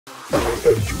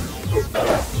Mayo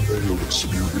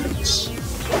Experience.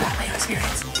 Mayo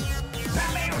Experience.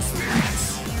 Mayo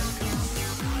Experience.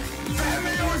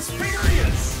 Mayo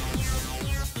Experience.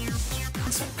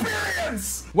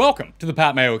 Experience. Welcome to the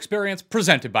Pat Mayo Experience,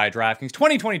 presented by DraftKings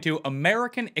 2022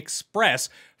 American Express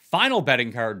final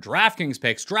betting card, DraftKings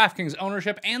picks, DraftKings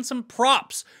ownership, and some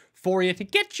props for you to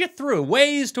get you through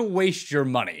ways to waste your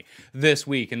money this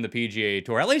week in the PGA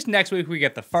Tour. At least next week we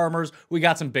get the Farmers. We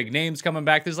got some big names coming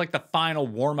back. This is like the final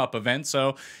warm-up event.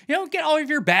 So, get all of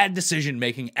your bad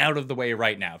decision-making out of the way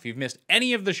right now. If you've missed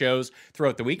any of the shows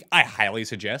throughout the week, I highly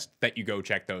suggest that you go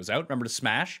check those out. Remember to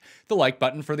smash the like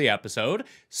button for the episode,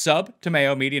 sub to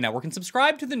Mayo Media Network, and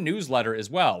subscribe to the newsletter as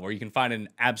well, where you can find an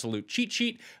absolute cheat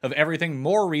sheet of everything,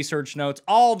 more research notes,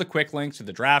 all the quick links to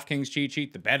the DraftKings cheat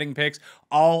sheet, the betting picks,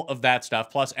 all of that stuff,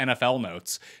 plus NFL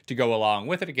notes to go along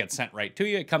with it. It gets sent right to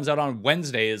you. It comes out on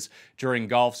Wednesdays during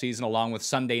golf season, along with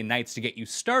Sunday nights to get you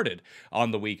started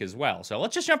on the week as well. So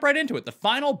let's just jump right into it. The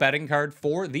final betting card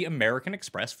for the American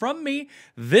Express from me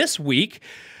this week.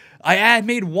 I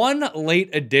made one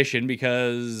late addition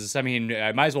because, I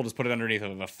might as well just put it underneath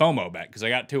of a FOMO bet because I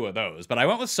got two of those. But I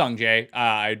went with Sungjae.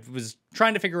 I was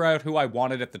trying to figure out who I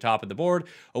wanted at the top of the board.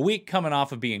 A week coming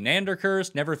off of being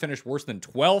Nanderkirst, never finished worse than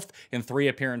 12th in 3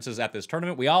 appearances at this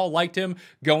tournament. We all liked him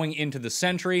going into the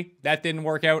Century. That didn't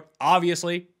work out.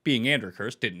 Obviously, being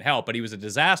Nanderkirst didn't help, but he was a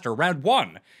disaster. Round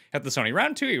 1 at the Sony.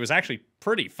 Round 2, he was actually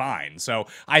pretty fine. So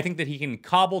I think that he can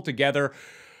cobble together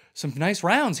some nice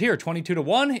rounds here.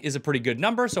 22-1 is a pretty good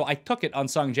number, so I took it on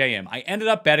Sung J.M. I ended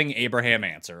up betting Abraham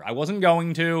Answer. I wasn't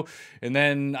going to, and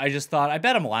then I just thought, I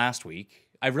bet him last week.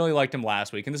 I really liked him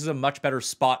last week, and this is a much better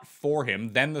spot for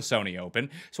him than the Sony Open,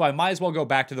 so I might as well go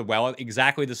back to the well at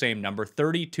exactly the same number,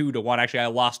 32-1. Actually, I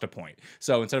lost a point.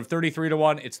 So instead of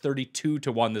 33-1, it's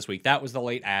 32-1 this week. That was the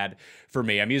late ad for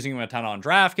me. I'm using him a ton on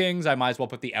DraftKings. I might as well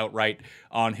put the outright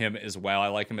on him as well. I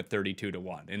like him at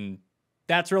 32-1, and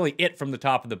that's really it from the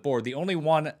top of the board. The only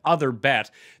one other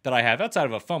bet that I have outside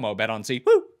of a FOMO bet on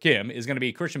Kim is going to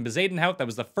be Christian Bezuidenhout. That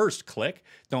was the first click,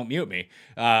 don't mute me,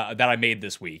 that I made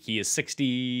this week. He is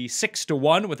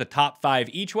 66-1 with a top 5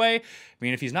 each way.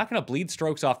 If he's not going to bleed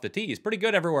strokes off the tee, he's pretty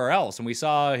good everywhere else. And we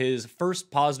saw his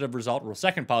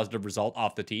second positive result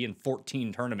off the tee in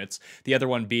 14 tournaments, the other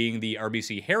one being the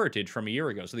RBC Heritage from a year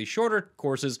ago. So these shorter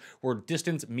courses where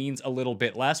distance means a little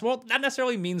bit less, well, that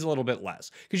necessarily means a little bit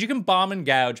less, because you can bomb and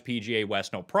gouge PGA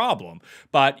West, no problem,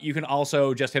 but you can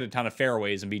also just hit a ton of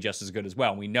fairways and be just as good as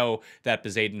well. And we know that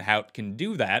Bezuidenhout can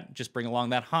do that. Just bring along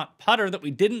that hot putter that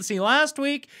we didn't see last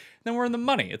week, then we're in the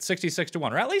money. It's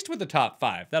 66-1, or at least with the top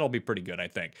 5. That'll be pretty good, I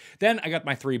think. Then I got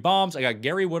my 3 bombs. I got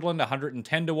Gary Woodland,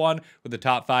 110-1 with the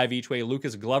top 5 each way.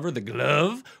 Lucas Glover, the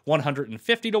glove,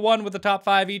 150-1 with the top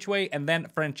 5 each way. And then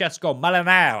Francesco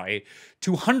Molinari,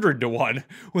 200-1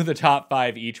 with the top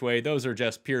 5 each way. Those are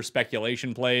just pure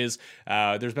speculation plays.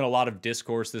 There's been a lot of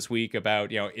discourse this week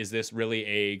about, is this really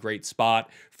a great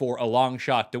spot for a long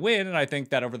shot to win? And I think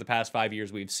that over the past 5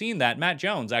 years, we've seen that. Matt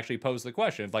Jones actually posed the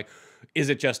question of, is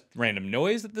it just random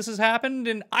noise that this has happened?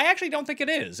 And I actually don't think it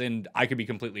is. And I could be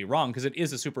completely wrong because it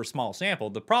is a super small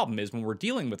sample. The problem is when we're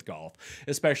dealing with golf,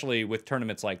 especially with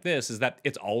tournaments like this, is that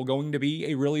it's all going to be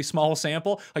a really small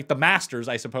sample. Like the Masters,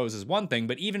 I suppose, is one thing,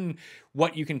 but even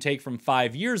what you can take from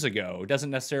 5 years ago doesn't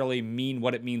necessarily mean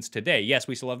what it means today. Yes,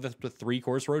 we still have the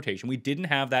 3-course rotation. We didn't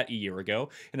have that a year ago.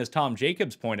 And as Tom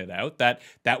Jacobs pointed out, that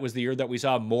was the year that we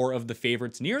saw more of the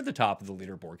favorites near the top of the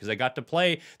leaderboard because they got to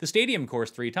play the stadium course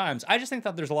 3 times. I just think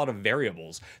that there's a lot of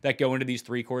variables that go into these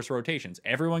 3-course rotations.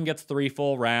 Everyone gets 3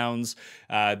 full rounds.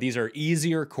 These are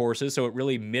easier courses, so it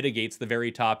really mitigates the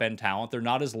very top-end talent. They're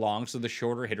not as long, so the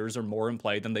shorter hitters are more in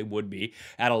play than they would be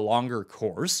at a longer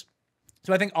course.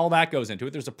 So I think all that goes into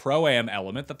it. There's a pro-am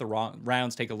element that the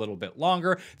rounds take a little bit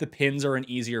longer. The pins are in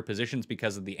easier positions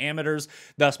because of the amateurs,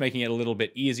 thus making it a little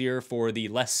bit easier for the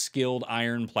less skilled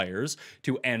iron players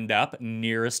to end up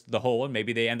nearest the hole, and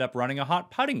maybe they end up running a hot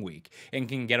putting week and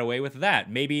can get away with that.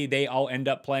 Maybe they all end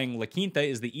up playing La Quinta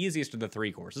is the easiest of the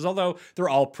 3 courses, although they're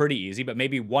all pretty easy, but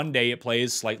maybe one day it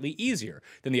plays slightly easier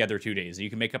than the other 2 days. You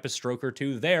can make up a stroke or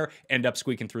 2 there, end up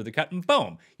squeaking through the cut, and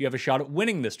boom, you have a shot at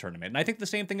winning this tournament. And I think the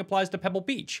same thing applies to Pebble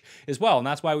Beach as well, and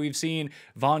that's why we've seen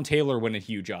Vaughn Taylor win at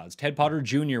huge odds, Ted Potter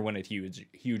Jr. win at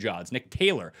huge odds, Nick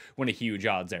Taylor win at huge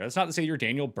odds there. That's not to say your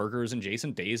Daniel Bergers and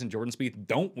Jason Days and Jordan Spieth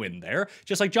don't win there,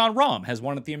 just like John Rahm has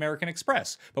won at the American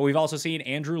Express. But we've also seen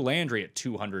Andrew Landry at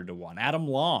 200-1, Adam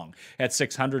Long at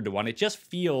 600-1. It just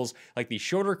feels like these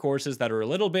shorter courses that are a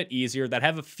little bit easier, that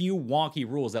have a few wonky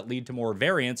rules that lead to more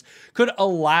variance, could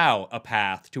allow a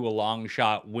path to a long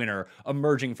shot winner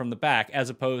emerging from the back, as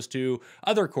opposed to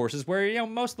other courses where where, you know,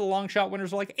 most of the long shot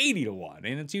winners are like 80 to 1,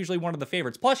 and it's usually one of the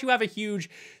favorites. Plus, you have a huge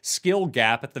skill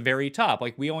gap at the very top.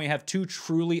 Like, we only have 2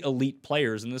 truly elite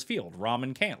players in this field, Rahm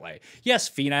and Cantlay. Yes,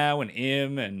 Finau and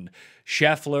Im and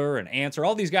Scheffler and Answer,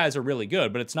 all these guys are really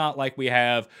good, but it's not like we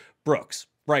have Brooks,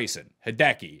 Bryson,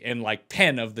 Hideki, and like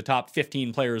 10 of the top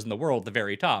 15 players in the world at the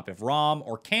very top. If Rahm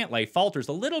or Cantlay falters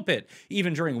a little bit,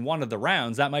 even during one of the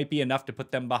rounds, that might be enough to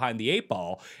put them behind the 8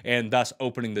 ball and thus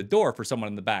opening the door for someone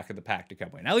in the back of the pack to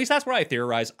come in. At least that's what I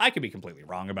theorize. I could be completely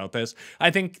wrong about this. I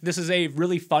think this is a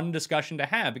really fun discussion to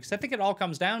have because I think it all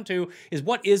comes down to is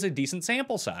what is a decent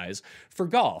sample size for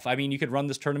golf. I mean, you could run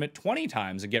this tournament 20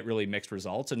 times and get really mixed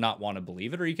results and not want to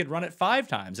believe it, or you could run it 5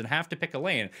 times and have to pick a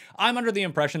lane. I'm under the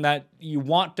impression that you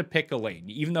want to pick a lane,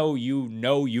 even though you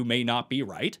know you may not be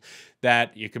right,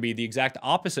 that it could be the exact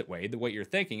opposite way. That what you're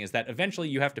thinking is that eventually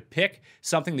you have to pick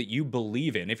something that you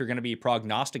believe in if you're going to be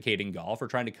prognosticating golf or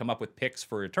trying to come up with picks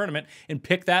for a tournament, and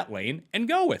pick that lane and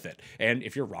go with it. And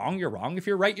if you're wrong, you're wrong. If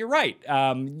you're right, you're right.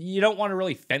 You don't want to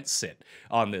really fence sit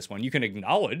on this one. You can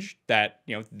acknowledge that,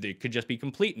 you know, it could just be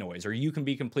complete noise, or you can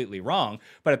be completely wrong,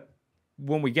 but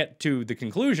when we get to the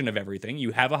conclusion of everything,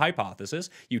 you have a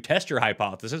hypothesis, you test your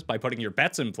hypothesis by putting your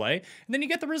bets in play, and then you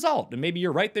get the result. And maybe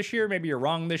you're right this year, maybe you're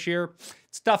wrong this year.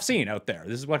 It's a tough scene out there.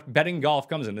 This is what betting golf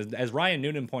comes in. As Ryan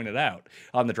Noonan pointed out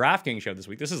on the DraftKings show this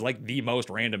week, this is like the most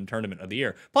random tournament of the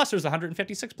year. Plus, there's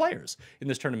 156 players in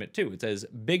this tournament too. It's as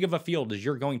big of a field as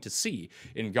you're going to see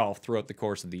in golf throughout the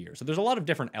course of the year. So there's a lot of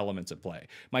different elements at play.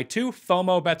 My 2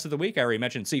 FOMO bets of the week, I already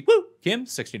mentioned Kim,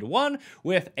 60 to 1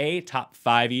 with a top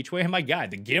 5 each way. And my guy,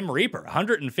 the Gim Reaper,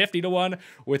 150 to 1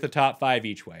 with a top 5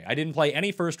 each way. I didn't play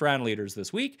any first round leaders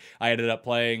this week. I ended up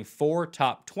playing 4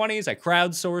 top 20s. I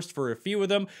crowdsourced for a few of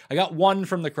them. I got 1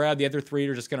 from the crowd. The other 3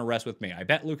 are just going to rest with me. I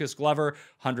bet Lucas Glover,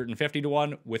 150 to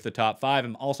 1 with the top 5.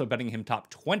 I'm also betting him top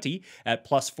 20 at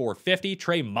plus 450.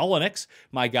 Trey Mullinix,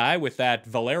 my guy with that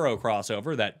Valero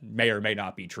crossover that may or may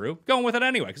not be true. Going with it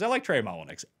anyway because I like Trey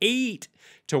Mullinix. 8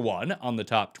 to 1 on the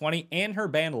top 20. And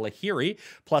Herban Lahiri,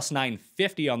 plus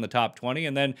 950 on the top 20.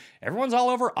 And then everyone's all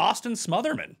over Austin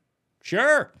Smotherman.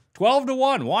 Sure, 12 to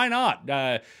 1. Why not?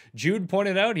 Jude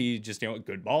pointed out he just, a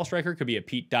good ball striker, could be a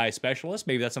Pete Dye specialist.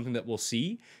 Maybe that's something that we'll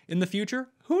see in the future.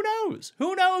 Who knows?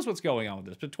 Who knows what's going on with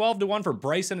this? But 12 to 1 for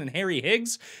Bryson and Harry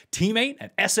Higgs, teammate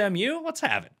at SMU. Let's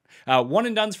have it. One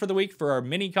and dones for the week for our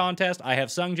mini contest. I have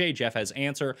Sungjae, Jeff has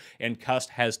Answer, and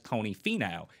Cust has Tony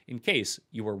Finau, in case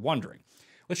you were wondering.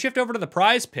 Let's shift over to the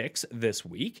prize picks this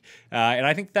week. And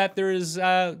I think that there is,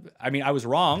 I was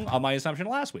wrong on my assumption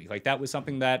last week. Like, that was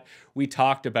something that we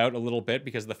talked about a little bit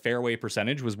because the fairway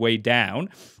percentage was way down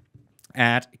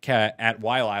at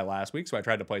Waialae last week, so I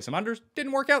tried to play some unders.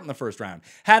 Didn't work out in the first round.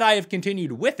 Had I have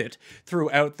continued with it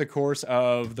throughout the course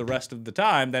of the rest of the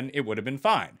time, then it would have been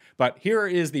fine. But here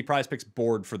is the prize picks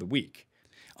board for the week.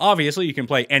 Obviously, you can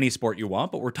play any sport you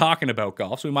want, but we're talking about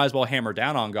golf, so we might as well hammer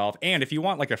down on golf. And if you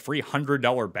want like a free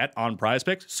 $100 bet on Prize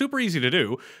Picks, super easy to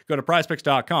do. Go to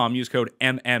prizepicks.com, use code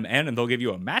MMN, and they'll give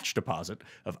you a match deposit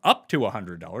of up to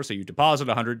 $100. So you deposit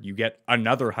 $100, you get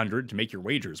another $100 to make your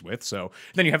wagers with. So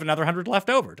then you have another $100 left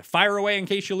over to fire away in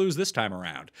case you lose this time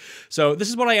around. So this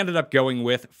is what I ended up going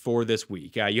with for this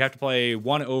week. You have to play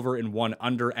 1 over and 1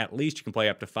 under at least. You can play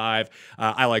up to 5.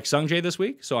 I like Sungjae this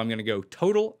week, so I'm going to go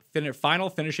total final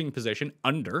finishing position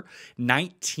under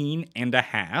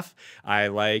 19.5. I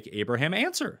like Abraham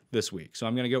Answer this week, so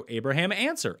I'm going to go Abraham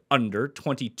Answer under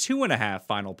 22.5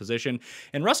 final position.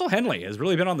 And Russell Henley has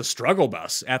really been on the struggle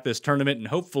bus at this tournament, and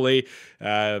hopefully,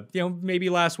 maybe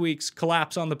last week's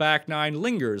collapse on the back nine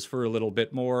lingers for a little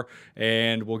bit more,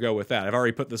 and we'll go with that. I've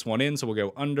already put this one in, so we'll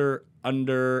go under,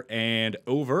 and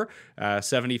over.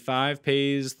 75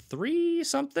 pays 3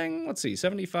 something. Let's see,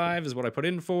 75 is what I put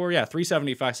in for. Yeah,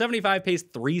 375. 75 pays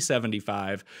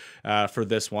 375 for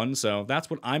this one. So that's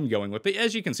what I'm going with. But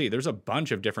as you can see, there's a bunch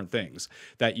of different things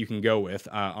that you can go with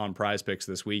on Prize Picks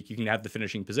this week. You can have the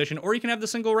finishing position, or you can have the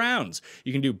single rounds.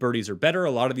 You can do birdies or better.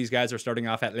 A lot of these guys are starting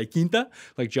off at La Quinta,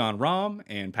 like John Rahm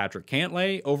and Patrick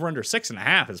Cantlay. Over under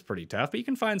 6.5 is pretty tough, but you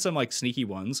can find some like sneaky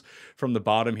ones from the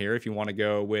bottom here if you want to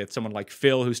go with someone like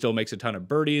Phil, who still makes a ton of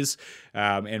birdies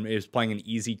and is playing an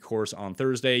easy course on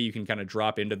Thursday. You can kind of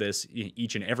drop into this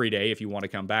each and every day if you want to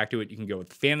come back to it. You can go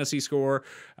with fantasy score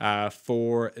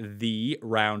for the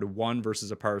round 1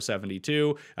 versus a par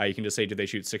 72. You can just say, do they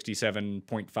shoot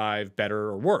 67.5 better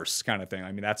or worse kind of thing.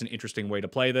 I mean, that's an interesting way to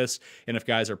play this. And if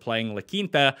guys are playing La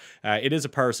Quinta, it is a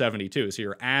par 72. So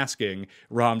you're asking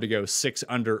Rahm to go 6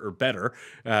 under or better.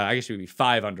 I guess it would be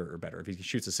 5 under or better. If he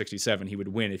shoots a 67, he would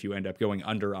win if you end up going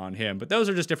under on him. But those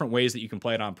are just different ways that you can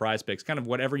play it on Prize Picks. Kind of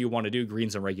whatever you want to do.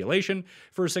 Greens and regulation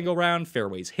for a single round,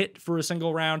 fairways hit for a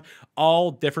single round,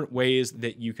 all different ways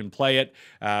that you can play it.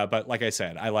 But like I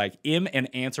said, I like Im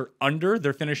and Answer under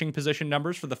their finishing position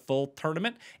numbers for the full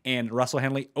tournament, and Russell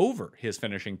Henley over his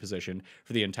finishing position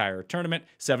for the entire tournament.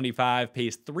 75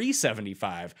 pays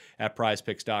 $375 at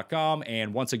prizepicks.com.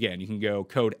 And once again, you can go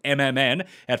code MMN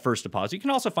at first deposit. You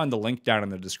can also find the link down in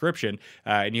the description,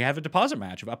 and you have a deposit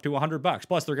match of up to $100.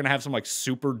 Plus, they're going to have some like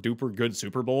super duper good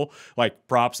Super Bowl like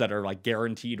props that are like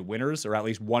guaranteed winners, or at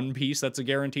least one piece that's a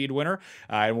guaranteed winner,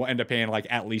 and we'll end up paying like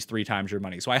at least 3 times your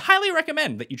money. So I highly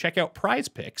recommend that you check out Prize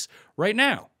Picks right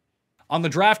now. On the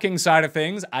DraftKings side of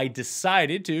things, I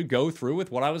decided to go through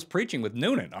with what I was preaching with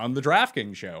Noonan on the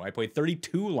DraftKings show. I played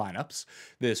 32 lineups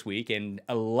this week, and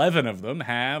 11 of them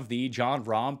have the Jon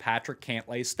Rahm, Patrick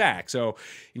Cantlay stack. So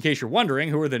in case you're wondering,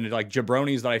 who are the like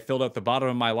jabronis that I filled out the bottom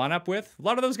of my lineup with? A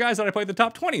lot of those guys that I played the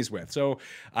top 20s with. So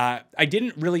I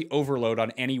didn't really overload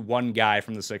on any one guy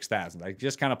from the 6,000. I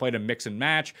just kind of played a mix and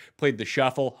match, played the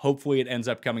shuffle. Hopefully it ends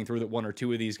up coming through that 1 or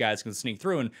 2 of these guys can sneak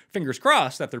through, and fingers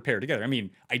crossed that they're paired together. I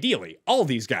mean, ideally, all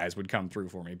these guys would come through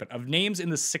for me, but of names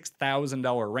in the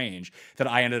 $6,000 range that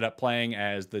I ended up playing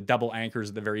as the double anchors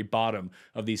at the very bottom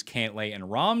of these Cantlay and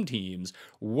Rahm teams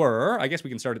were, I guess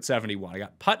we can start at 71. I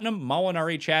got Putnam,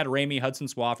 Molinari, Chad Ramey, Hudson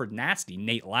Swafford, Nasty,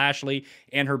 Nate Lashley,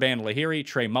 Anherban Lahiri,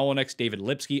 Trey Mullenix, David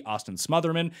Lipsky, Austin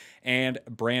Smotherman, and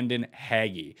Brandon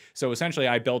Hagee. So essentially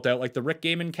I built out like the Rick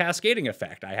Gaiman cascading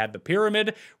effect. I had the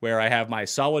pyramid where I have my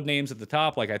solid names at the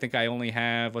top. Like I think I only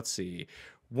have, let's see,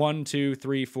 1, 2,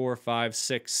 3, 4, 5,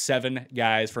 6, 7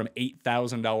 guys from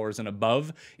 $8,000 and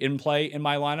above in play in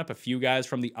my lineup. A few guys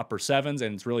from the upper 7s,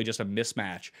 and it's really just a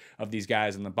mismatch of these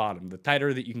guys in the bottom. The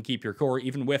tighter that you can keep your core,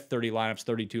 even with 30 lineups,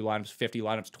 32 lineups, 50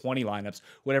 lineups, 20 lineups,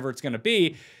 whatever it's going to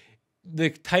be,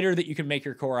 the tighter that you can make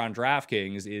your core on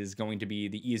DraftKings is going to be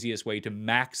the easiest way to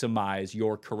maximize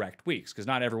your correct weeks. Because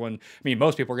not everyone, I mean,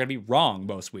 most people are going to be wrong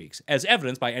most weeks, as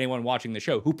evidenced by anyone watching the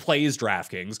show who plays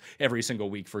DraftKings every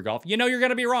single week for golf. You know you're going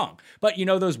to be wrong. But you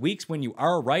know those weeks when you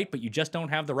are right, but you just don't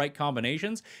have the right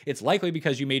combinations, it's likely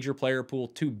because you made your player pool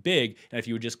too big. And if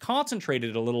you would just concentrate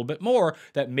it a little bit more,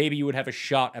 that maybe you would have a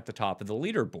shot at the top of the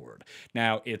leaderboard.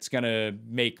 Now, it's going to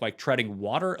make like treading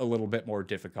water a little bit more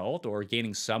difficult, or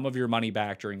gaining some of your money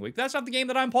back during the week. That's not the game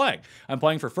that I'm playing. I'm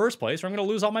playing for first place, or I'm going to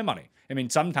lose all my money. I mean,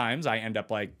 sometimes I end up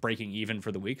like breaking even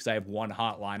for the week because I have one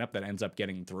hot lineup that ends up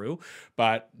getting through.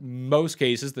 But most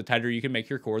cases, the tighter you can make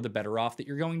your core, the better off that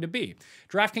you're going to be.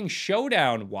 DraftKings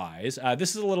Showdown wise,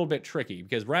 this is a little bit tricky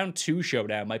because round 2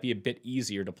 Showdown might be a bit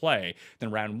easier to play than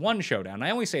round 1 Showdown. I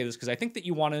only say this because I think that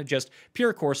you want to just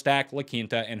pure core stack La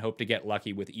Quinta and hope to get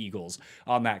lucky with eagles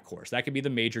on that course. That could be the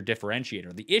major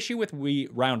differentiator. The issue with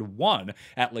round 1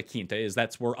 at La Quinta is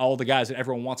that's where all the guys that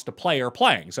everyone wants to play are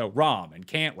playing. So Rahm and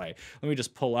Cantlay. Let me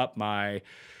just pull up my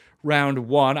round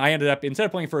 1. I ended up, instead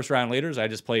of playing first round leaders, I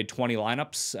just played 20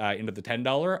 lineups into the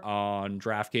 $10 on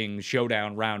DraftKings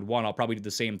Showdown round 1. I'll probably do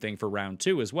the same thing for round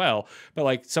 2 as well. But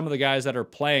like some of the guys that are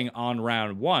playing on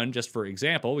round 1, just for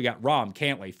example, we got Rahm,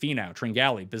 Cantlay, Finau,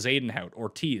 Tringali, Bezadenhout,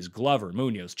 Ortiz, Glover,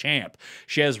 Munoz, Champ,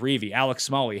 Chez Reavie, Alex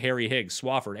Smalley, Harry Higgs,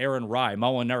 Swafford, Aaron Rye,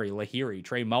 Molinari, Lahiri,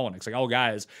 Trey Mullenix, like all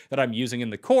guys that I'm using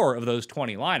in the core of those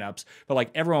 20 lineups. But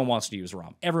like everyone wants to use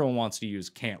Rahm. Everyone wants to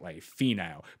use Cantlay,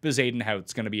 Finau.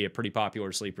 Bezadenhout's going to be a pretty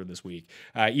popular sleeper this week.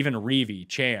 Even Reavie,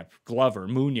 Champ, Glover,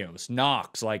 Munoz,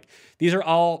 Knox, like these are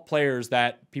all players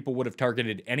that people would have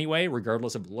targeted anyway,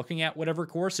 regardless of looking at whatever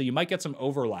course. So you might get some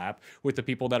overlap with the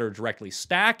people that are directly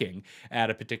stacking at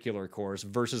a particular course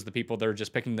versus the people that are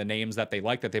just picking the names that they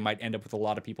like, that they might end up with a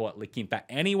lot of people at La Quinta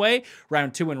anyway.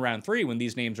 Round 2 and round 3, when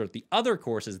these names are at the other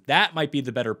courses, that might be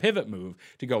the better pivot move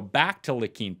to go back to La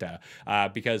Quinta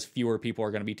because fewer people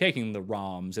are going to be taking the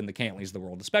Rahms and the Cantlays of the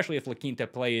world, especially if La Quinta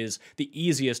plays the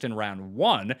easiest in round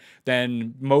 1,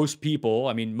 then most people,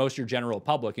 I mean, most of your general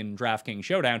public in DraftKings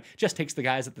Showdown just takes the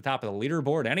guys at the top of the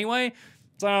leaderboard anyway.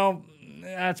 So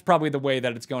that's probably the way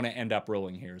that it's going to end up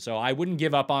rolling here. So I wouldn't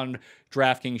give up on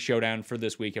DraftKings Showdown for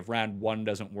this week if round 1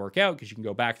 doesn't work out, because you can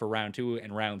go back for round 2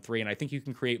 and round 3, and I think you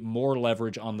can create more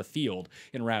leverage on the field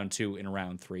in round 2 and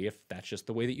round 3 if that's just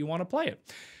the way that you want to play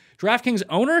it. DraftKings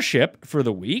ownership for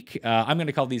the week. I'm going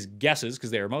to call these guesses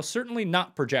because they are most certainly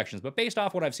not projections, but based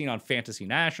off what I've seen on Fantasy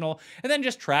National, and then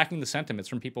just tracking the sentiments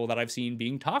from people that I've seen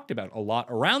being talked about a lot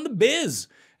around the biz,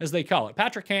 as they call it.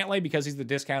 Patrick Cantlay, because he's the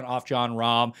discount off John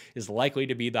Rahm, is likely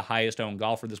to be the highest owned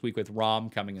golfer this week, with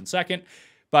Rahm coming in second.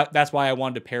 But that's why I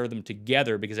wanted to pair them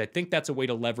together, because I think that's a way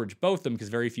to leverage both of them, because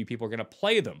very few people are going to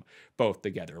play them both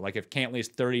together. Like if Cantlay is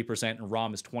 30% and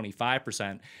Rahm is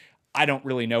 25%, I don't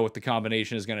really know what the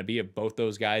combination is going to be of both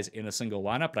those guys in a single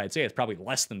lineup, but I'd say it's probably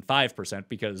less than 5%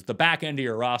 because the back end of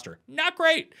your roster, not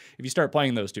great if you start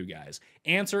playing those two guys.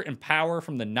 Answer and Power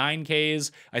from the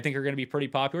 9Ks, I think are going to be pretty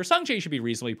popular. Sungjae should be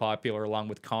reasonably popular along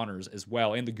with Connors as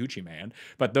well, and the Gucci Man,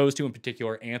 but those two in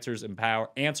particular, Answer and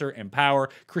Power.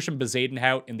 Christian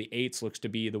Bezadenhout in the 8s looks to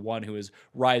be the one who is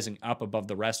rising up above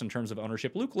the rest in terms of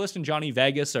ownership. Luke List and Johnny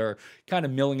Vegas are kind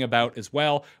of milling about as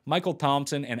well. Michael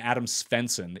Thompson and Adam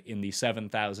Svensson in the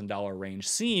 $7,000 range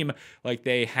seem like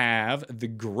they have the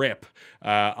grip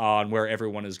on where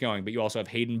everyone is going. But you also have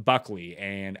Hayden Buckley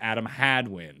and Adam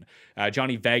Hadwin.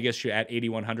 Johnny Vegas at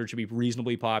 8,100 should be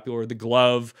reasonably popular. The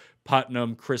Glove,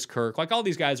 Putnam, Chris Kirk, like all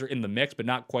these guys are in the mix, but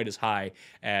not quite as high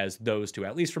as those two,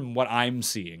 at least from what I'm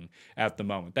seeing at the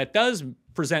moment. That does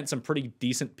present some pretty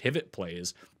decent pivot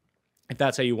plays, if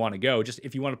that's how you want to go. Just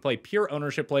if you want to play pure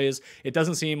ownership plays, it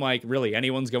doesn't seem like really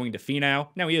anyone's going to Finau.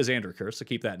 Now, he is Andrew Kerr, so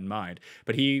keep that in mind.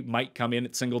 But he might come in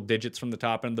at single digits from the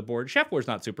top end of the board. Scheffler's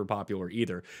not super popular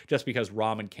either, just because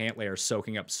Rahm and Cantlay are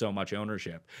soaking up so much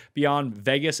ownership. Beyond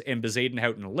Vegas and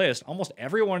Bezadenhout in the list, almost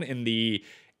everyone in the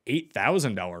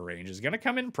 $8,000 range is going to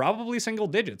come in probably single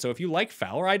digits. So if you like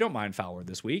Fowler, I don't mind Fowler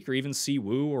this week, or even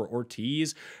Siwoo or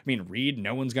Ortiz. I mean, Reed,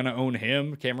 no one's going to own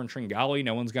him. Cameron Tringali,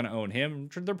 no one's going to own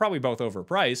him. They're probably both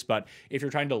overpriced, but if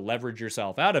you're trying to leverage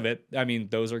yourself out of it, I mean,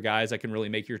 those are guys that can really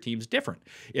make your teams different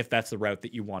if that's the route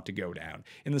that you want to go down.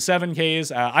 In the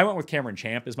 7Ks, I went with Cameron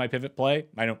Champ as my pivot play.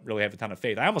 I don't really have a ton of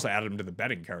faith. I almost added him to the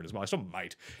betting card as well. I still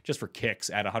might, just for kicks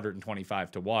at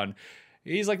 125 to 1.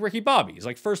 He's like Ricky Bobby. He's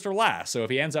like first or last. So if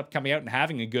he ends up coming out and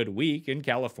having a good week in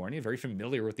California, very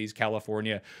familiar with these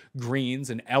California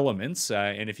greens and elements,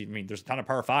 and if you there's a ton of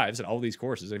par fives at all these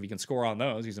courses. If he can score on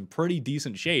those, he's in pretty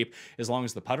decent shape as long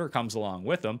as the putter comes along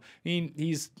with him. I mean,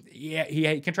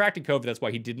 he contracted COVID. That's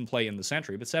why he didn't play in the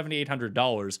Century. But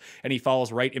 $7,800, and he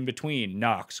falls right in between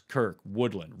Knox, Kirk,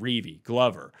 Woodland, Reevey,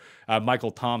 Glover, Michael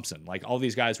Thompson. Like all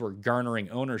these guys were garnering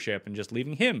ownership and just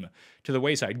leaving him to the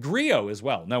wayside. Griot as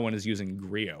well. No one is using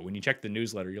Griot. When you check the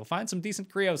newsletter, you'll find some decent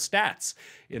Griot stats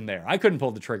in there. I couldn't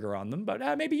pull the trigger on them, but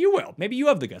maybe you will. Maybe you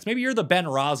have the guts. Maybe you're the Ben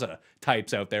Raza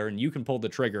types out there, and you can pull the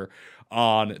trigger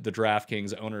on the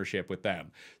DraftKings ownership with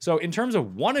them. So in terms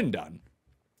of one and done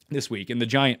this week in the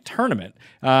Giant tournament,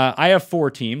 I have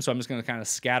 4 teams, so I'm just going to kind of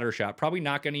scattershot. Probably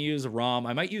not going to use Rahm.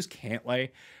 I might use Cantlay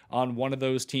on one of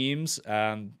those teams.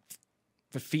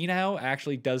 Finau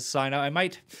actually does sign up.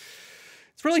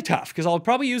 It's really tough because I'll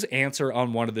probably use Answer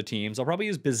on one of the teams. I'll probably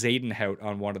use Bezadenhout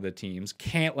on one of the teams,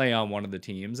 Cantlay on one of the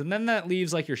teams, and then that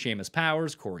leaves like your Seamus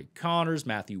Powers, Corey Connors,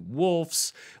 Matthew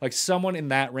Wolfs, like someone in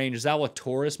that range.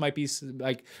 Zalatoris might be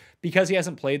like, because he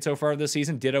hasn't played so far this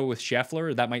season, ditto with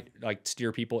Scheffler, that might like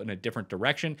steer people in a different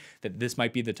direction, that this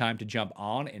might be the time to jump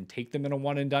on and take them in a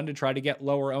one and done to try to get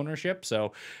lower ownership.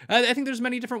 So I think there's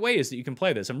many different ways that you can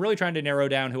play this. I'm really trying to narrow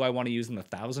down who I want to use in the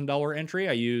 $1,000 entry.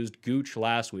 I used Gooch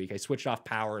last week. I switched off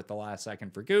Power at the last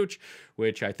second for Gooch,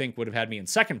 which I think would have had me in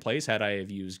second place had I have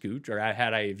used Gooch, or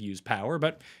had I have used Power.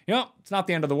 But, you know, it's not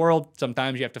the end of the world.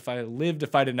 Sometimes you have to live to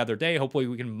fight another day. Hopefully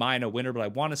we can mine a winner, but I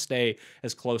want to stay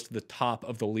as close to the top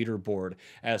of the leaderboard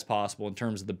as possible in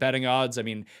terms of the betting odds. I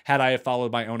mean, had I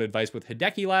followed my own advice with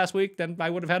Hideki last week, then I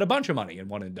would have had a bunch of money in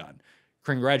one and done.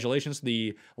 Congratulations to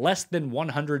the less than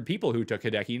 100 people who took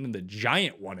Hideki in the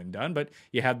Giant one and done, but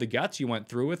you had the guts, you went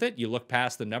through with it, you looked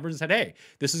past the numbers and said, hey,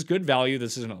 this is good value,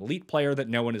 this is an elite player that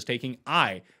no one is taking,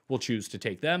 I will choose to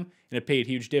take them, and it paid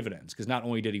huge dividends, because not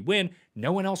only did he win,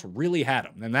 no one else really had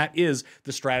him, and that is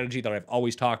the strategy that I've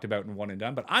always talked about in one and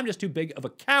done, but I'm just too big of a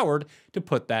coward to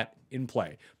put that in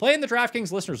play. Play in the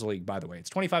DraftKings Listeners League, by the way. It's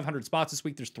 2,500 spots this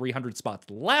week. There's 300 spots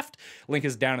left. Link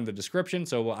is down in the description,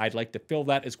 so I'd like to fill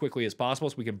that as quickly as possible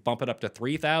so we can bump it up to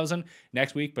 3,000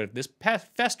 next week, but if this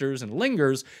festers and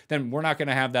lingers, then we're not going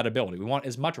to have that ability. We want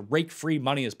as much rake-free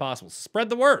money as possible. So spread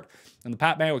the word. And the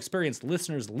Pat Mayo Experience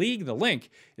Listeners League, the link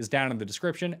is down in the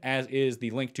description, as is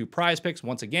the link to Prize Picks.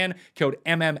 Once again, code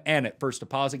MMN at first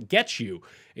deposit gets you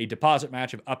a deposit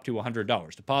match of up to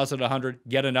 $100. Deposit $100,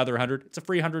 get another $100. It's a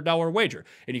free $100 wager,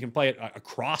 and you can play it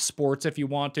across sports if you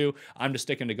want to. I'm just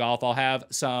sticking to golf. I'll have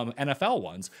some NFL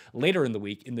ones later in the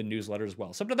week in the newsletter as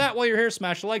well. Sub to that while you're here,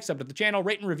 smash the like, sub to the channel,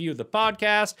 rate and review the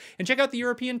podcast, and check out the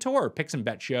European Tour Picks and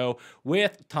Bet show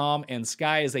with Tom and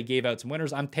Sky as they gave out some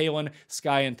winners. I'm tailing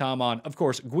Sky and Tom on, of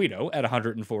course, Guido at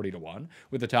 140 to 1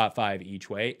 with the top 5 each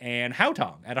way, and How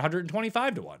Tom at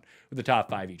 125 to 1 with the top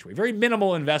 5 each way. Very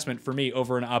minimal investment for me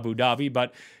over in Abu Dhabi,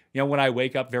 but when I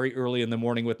wake up very early in the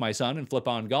morning with my son and flip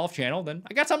on Golf Channel, then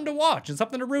I got something to watch and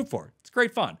something to root for. It's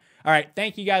great fun. All right,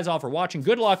 thank you guys all for watching.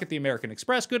 Good luck at the American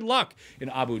Express. Good luck in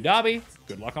Abu Dhabi.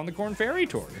 Good luck on the Corn Ferry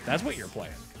Tour, if that's what you're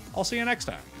playing. I'll see you next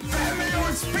time. Mayo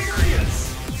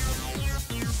experience!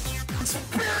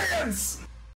 Experience!